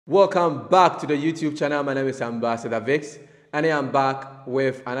Welcome back to the YouTube channel. My name is Ambassador Vix, and I am back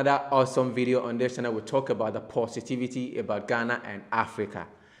with another awesome video. On this channel, we talk about the positivity about Ghana and Africa.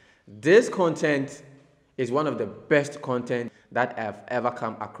 This content is one of the best content that I've ever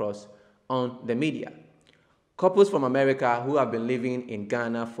come across on the media. Couples from America who have been living in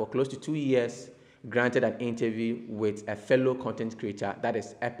Ghana for close to 2 years granted an interview with a fellow content creator. That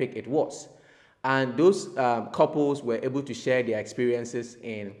is epic it was. And those couples were able to share their experiences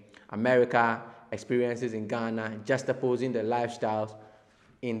in America, experiences in Ghana, juxtaposing the lifestyles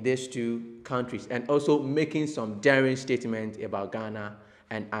in these two countries, and also making some daring statements about Ghana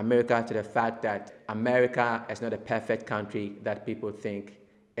and America, to the fact that America is not a perfect country that people think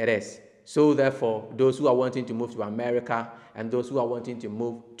it is. So therefore, those who are wanting to move to America and those who are wanting to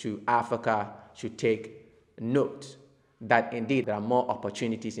move to Africa should take note that indeed there are more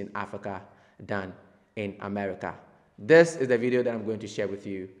opportunities in Africa than in America. This is the video that I'm going to share with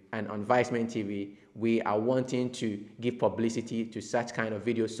you, and on Viceman TV we are wanting to give publicity to such kind of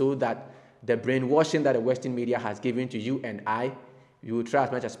videos so that the brainwashing that the Western media has given to you and I, you will try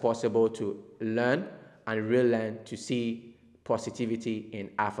as much as possible to learn and relearn to see positivity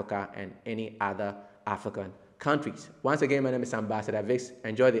in Africa and any other African countries. Once again, my name is Ambassador Vix.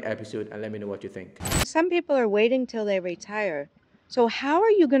 Enjoy the episode and let me know what you think. Some people are waiting till they retire. So how are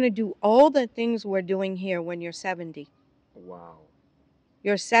you going to do all the things we're doing here when you're 70? Wow.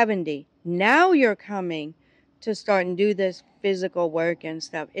 You're 70. Now you're coming to start and do this physical work and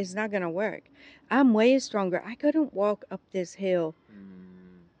stuff. It's not going to work. I'm way stronger. I couldn't walk up this hill.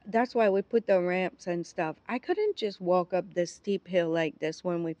 That's why we put the ramps and stuff. I couldn't just walk up this steep hill like this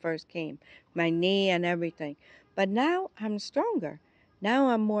when we first came. My knee and everything. But now I'm stronger. Now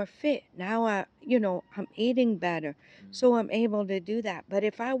I'm more fit. Now I'm eating better. So I'm able to do that. But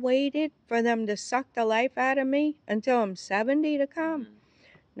if I waited for them to suck the life out of me until I'm 70 to come,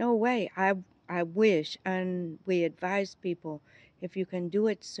 no way. I wish, and we advise people, if you can do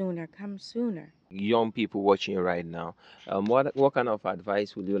it sooner, come sooner. Young people watching right now, what kind of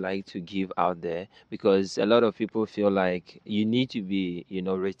advice would you like to give out there? Because a lot of people feel like you need to be,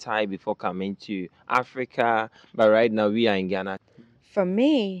 retired before coming to Africa, but right now we are in Ghana. For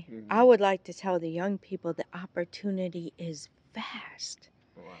me, I would like to tell the young people the opportunity is vast.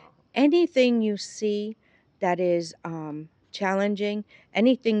 Wow. Anything you see that is challenging,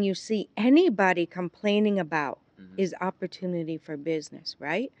 anything you see anybody complaining about is opportunity for business,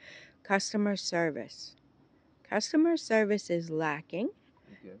 right? Customer service. Customer service is lacking.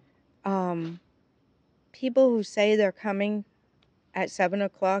 Okay. People who say they're coming at 7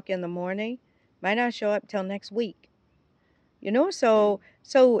 o'clock in the morning might not show up till next week.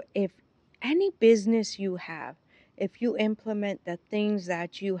 So if any business you have, if you implement the things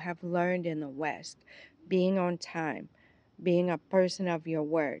that you have learned in the West, being on time, being a person of your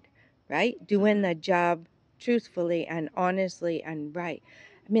word, right? Doing the job truthfully and honestly and right.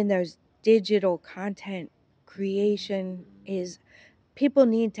 I mean, there's digital content creation is, people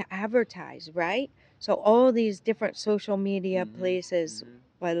need to advertise, right? So all these different social media places,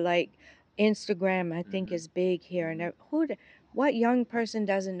 but like Instagram, I think is big here. And what young person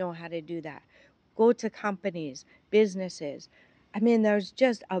doesn't know how to do that? Go to companies, businesses. I mean, there's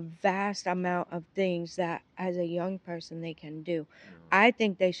just a vast amount of things that as a young person they can do. I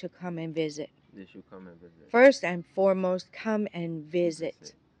think they should come and visit. They should come and visit. First and foremost, come and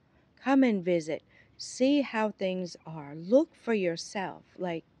visit. Come and visit. See how things are. Look for yourself.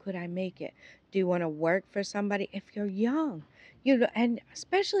 Like, could I make it? Do you want to work for somebody? If you're young, and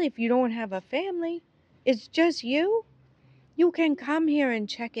especially if you don't have a family, it's just you. You can come here and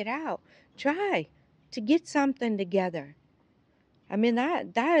check it out. Try to get something together. I mean,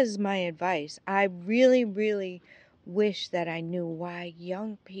 that is my advice. I really, really wish that I knew why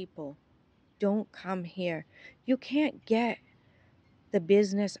young people don't come here. You can't get the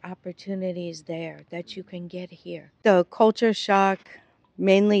business opportunities there that you can get here. The culture shock,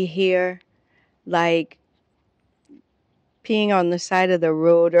 mainly here, like peeing on the side of the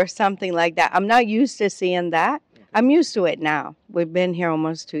road or something like that. I'm not used to seeing that. I'm used to it now. We've been here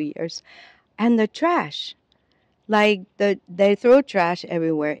almost 2 years. And the trash, like they throw trash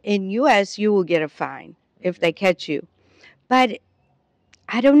everywhere. In U.S., you will get a fine if they catch you. But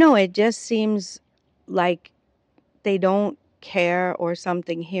I don't know, it just seems like they don't care or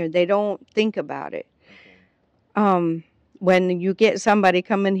something here. They don't think about it. When you get somebody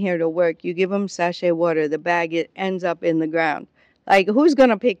coming here to work, you give them sachet water, the bag, it ends up in the ground. Like, who's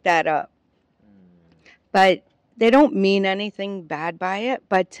going to pick that up? But they don't mean anything bad by it.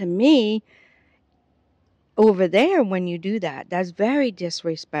 But to me, over there, when you do that, that's very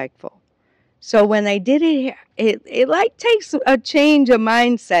disrespectful. So when I did it here, it like takes a change of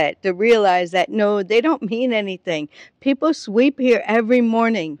mindset to realize that no, they don't mean anything. People sweep here every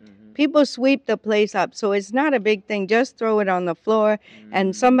morning. People sweep the place up. So it's not a big thing. Just throw it on the floor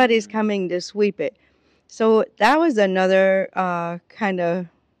and somebody's coming to sweep it. So that was another kind of,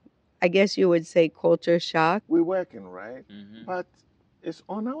 I guess you would say, culture shock. We're working, right? But it's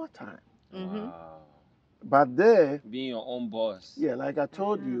on our time. Wow. But there, Being your own boss. yeah, like I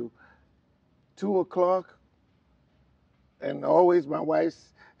told you, 2 o'clock, and always my wife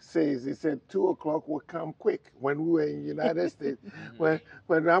says, he said 2 o'clock will come quick. When we were in United States, when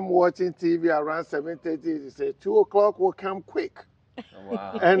I'm watching TV around 7:30, he said 2 o'clock will come quick.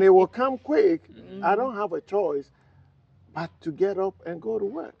 Wow. And it will come quick. I don't have a choice but to get up and go to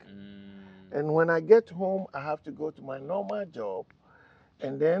work. And when I get home, I have to go to my normal job.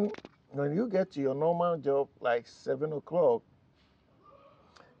 And then when you get to your normal job, like 7 o'clock,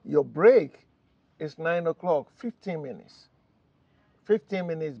 your break is 9 o'clock, 15 minutes. 15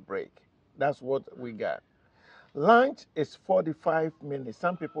 minutes break. That's what we got. Lunch is 45 minutes.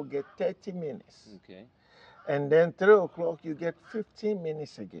 Some people get 30 minutes. Okay. And then 3 o'clock, you get 15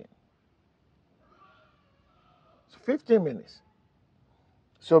 minutes again. So 15 minutes.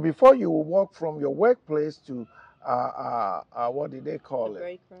 So before you walk from your workplace to, what did they call The it?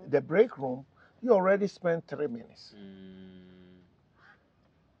 break room. The break room, you already spent 3 minutes.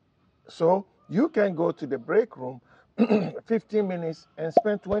 So you can go to the break room 15 minutes and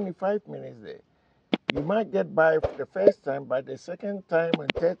spend 25 minutes there. You might get by the first time, but the second time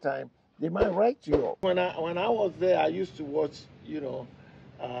and third time, they might write you up. When I was there, I used to watch,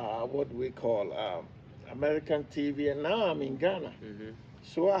 what we call American TV, and now I'm in Ghana.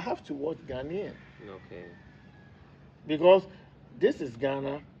 So I have to watch Ghanaian. Okay. Because this is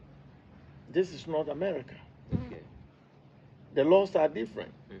Ghana, this is not America. Okay. The laws are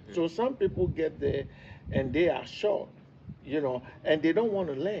different. So some people get there and they are shocked, and they don't want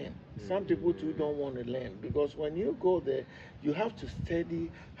to learn. Some people too don't want to learn, because when you go there, you have to study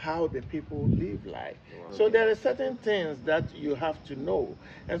how the people live life. Wow. So there are certain things that you have to know.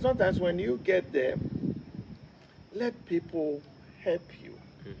 And sometimes when you get there, let people help you.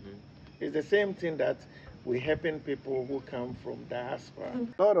 It's the same thing that we're helping people who come from diaspora.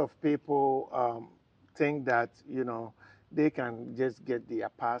 A lot of people think that, they can just get their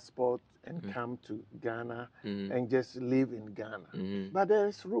passport and come to Ghana and just live in Ghana. But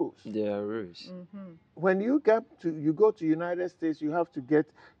there's rules. There are rules. When you go to United States, you have to get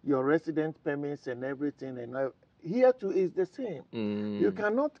your resident permits and everything. And here too is the same. You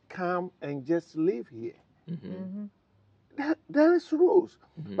cannot come and just live here. There is rules.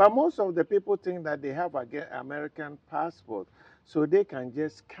 But most of the people think that they have an American passport, so they can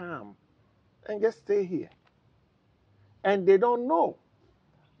just come and just stay here. And they don't know.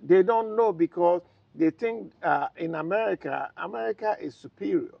 They don't know because they think in America is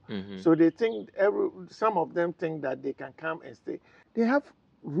superior. So they think, some of them think that they can come and stay. They have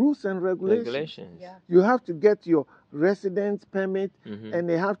rules and regulations. Yeah. You have to get your residence permit, and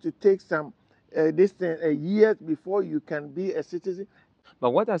they have to take some years before you can be a citizen.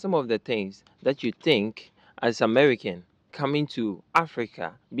 But what are some of the things that you think, as American coming to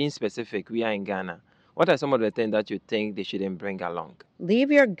Africa, being specific, we are in Ghana, what are some of the things that you think they shouldn't bring along?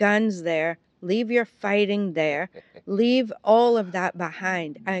 Leave your guns there. Leave your fighting there. Leave all of that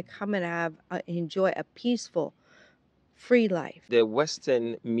behind and come and enjoy a peaceful, free life. The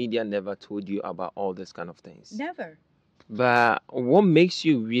Western media never told you about all these kind of things. Never. But what makes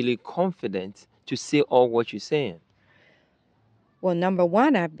you really confident to say all what you're saying? Well, number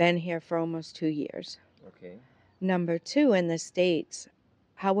one, I've been here for almost 2 years. Okay. Number two, in the States,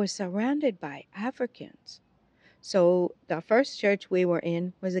 I was surrounded by Africans. So the first church we were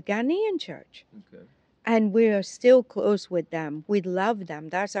in was a Ghanaian church. Okay. And we are still close with them. We love them.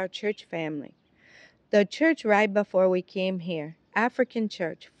 That's our church family. The church right before we came here, African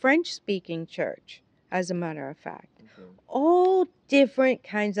church, French-speaking church, as a matter of fact. Okay. All different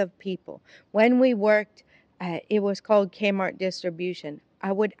kinds of people. When we worked, it was called Kmart Distribution.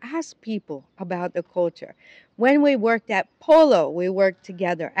 I would ask people about the culture. When we worked at Polo, we worked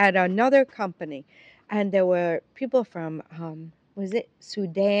together at another company. And there were people from, was it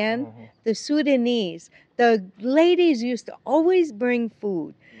Sudan? The Sudanese. The ladies used to always bring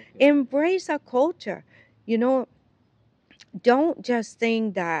food. Okay. Embrace our culture. Don't just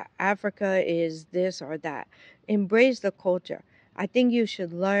think that Africa is this or that. Embrace the culture. I think you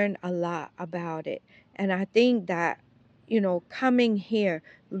should learn a lot about it. And I think that, coming here,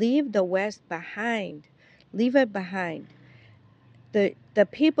 leave the West behind. Leave it behind. The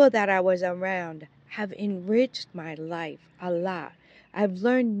people that I was around have enriched my life a lot. I've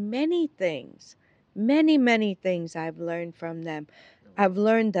learned many things, many things I've learned from them. I've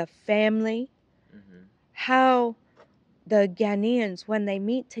learned the family, how the Ghanaians, when they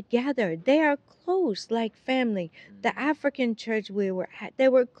meet together, they are close like family. The African church we were at, they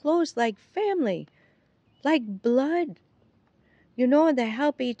were close like family, like blood. You know, they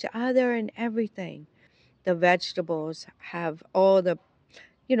help each other and everything. The vegetables have all the,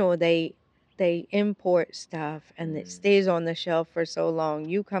 you know, they import stuff and it stays on the shelf for so long.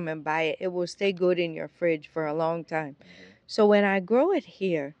 You come and buy it, it will stay good in your fridge for a long time. So when I grow it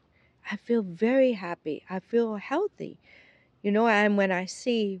here, I feel very happy. I feel healthy. You know, and when I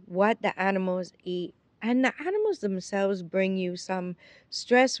see what the animals eat, and the animals themselves bring you some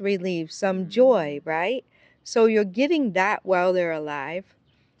stress relief, some joy, right? So you're getting that while they're alive.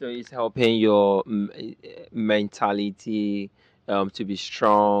 So it's helping your mentality to be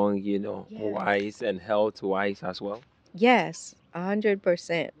strong, Yes. wise and health wise as well. Yes,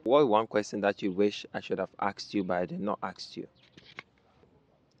 100%. What one question that you wish I should have asked you, but I did not ask you?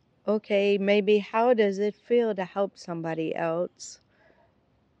 Okay, maybe how does it feel to help somebody else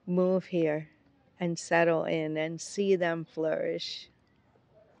move here and settle in and see them flourish?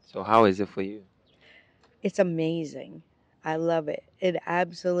 So how is it for you? It's amazing. I love it. It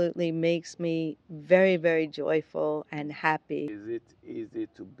absolutely makes me very joyful and happy. Is it easy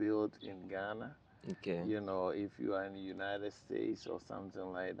to build in Ghana? Okay. You know, if you are in the United States or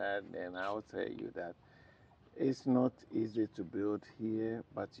something like that, then I'll tell you that it's not easy to build here,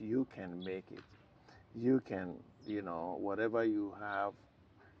 but you can make it. You can, whatever you have,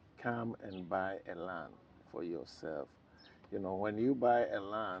 come and buy a land for yourself. You know, when you buy a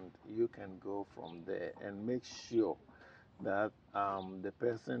land, you can go from there and make sure that the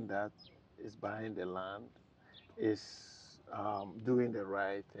person that is buying the land is doing the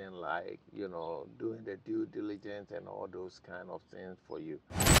right thing, like, doing the due diligence and all those kind of things for you.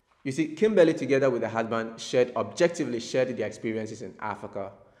 You see, Kimberly, together with her husband, objectively shared their experiences in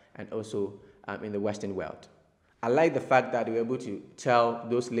Africa and also in the Western world. I like the fact that they were able to tell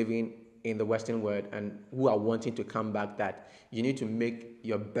those living in the Western world and who are wanting to come back that you need to make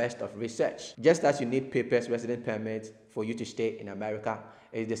your best of research. Just as you need papers, resident permits for you to stay in America,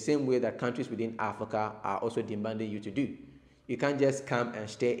 it's the same way that countries within Africa are also demanding you to do. You can't just come and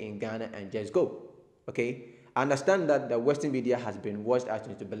stay in Ghana and just go. Okay? I understand that the Western media has been watched as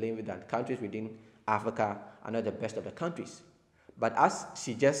to believe that countries within Africa are not the best of the countries. But as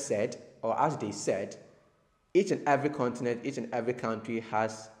she just said, or as they said, each and every continent, each and every country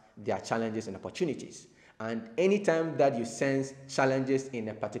has their challenges and opportunities. And anytime that you sense challenges in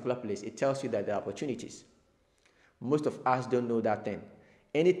a particular place, it tells you that there are opportunities. Most of us don't know that thing.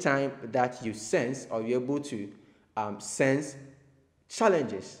 Anytime that you sense or you're able to sense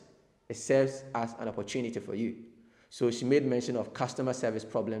challenges, it serves as an opportunity for you. So she made mention of customer service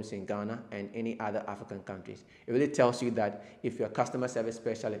problems in Ghana and any other African countries. It really tells you that if you're a customer service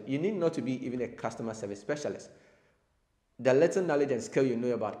specialist, you need not to be even a customer service specialist. The little knowledge and skill you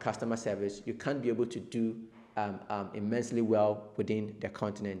know about customer service, you can't be able to do immensely well within the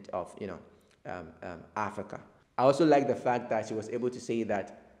continent of Africa. I also like the fact that she was able to say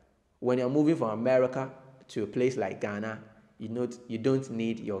that when you're moving from America to a place like Ghana, you don't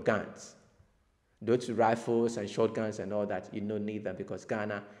need your guns. Those rifles and shotguns and all that, you don't need them because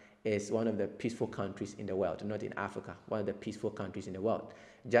Ghana is one of the peaceful countries in the world, not in Africa, one of the peaceful countries in the world.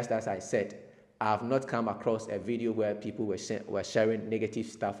 Just as I said, I have not come across a video where people were sharing negative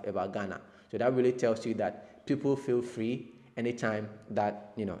stuff about Ghana. So that really tells you that people feel free anytime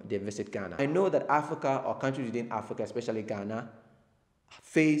that they visit Ghana. I know that Africa or countries within Africa, especially Ghana,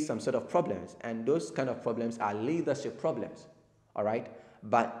 face some sort of problems, and those kind of problems are leadership problems. All right,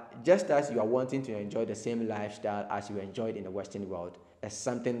 but just as you are wanting to enjoy the same lifestyle as you enjoyed in the Western world, it's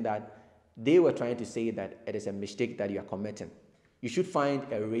something that they were trying to say that it is a mistake that you are committing. You should find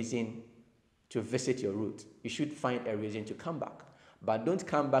a reason to visit your roots. You should find a reason to come back. But don't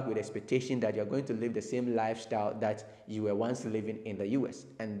come back with expectation that you're going to live the same lifestyle that you were once living in the US.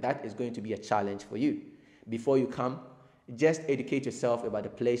 And that is going to be a challenge for you. Before you come, just educate yourself about the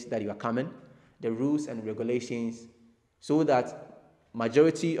place that you are coming, the rules and regulations, so that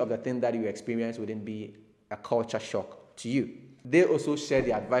majority of the thing that you experience wouldn't be a culture shock to you. They also shared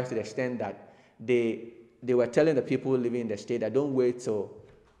the advice to the extent that they were telling the people living in the state that don't wait till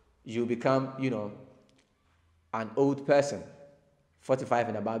you become, an old person, 45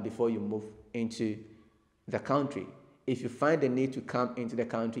 and above, before you move into the country. If you find the need to come into the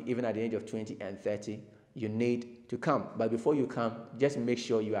country, even at the age of 20 and 30, you need to come. But before you come, just make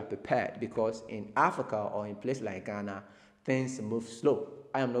sure you are prepared, because in Africa or in places like Ghana, things move slow.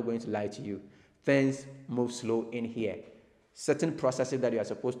 I am not going to lie to you. Things move slow in here. certain processes that you are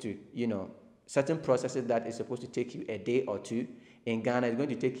supposed to, certain processes that is supposed to take you a day or two, in Ghana it's going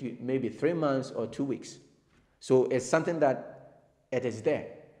to take you maybe 3 months or 2 weeks. So it's something that it is there.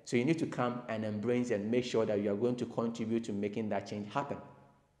 So you need to come and embrace and make sure that you are going to contribute to making that change happen.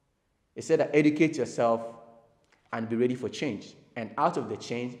 It said that educate yourself and be ready for change. And out of the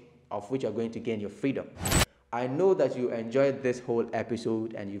change of which you're going to gain your freedom. I know that you enjoyed this whole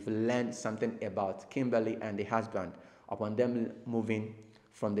episode and you've learned something about Kimberly and the husband upon them moving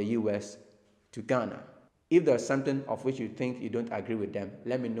from the US to Ghana. If there's something of which you think you don't agree with them,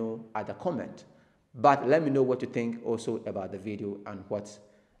 let me know at the comment. But let me know what you think also about the video and what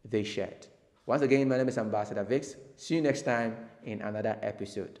they shared. Once again, my name is Ambassador Vix. See you next time in another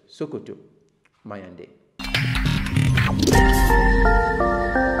episode. Sokoto, Mayande.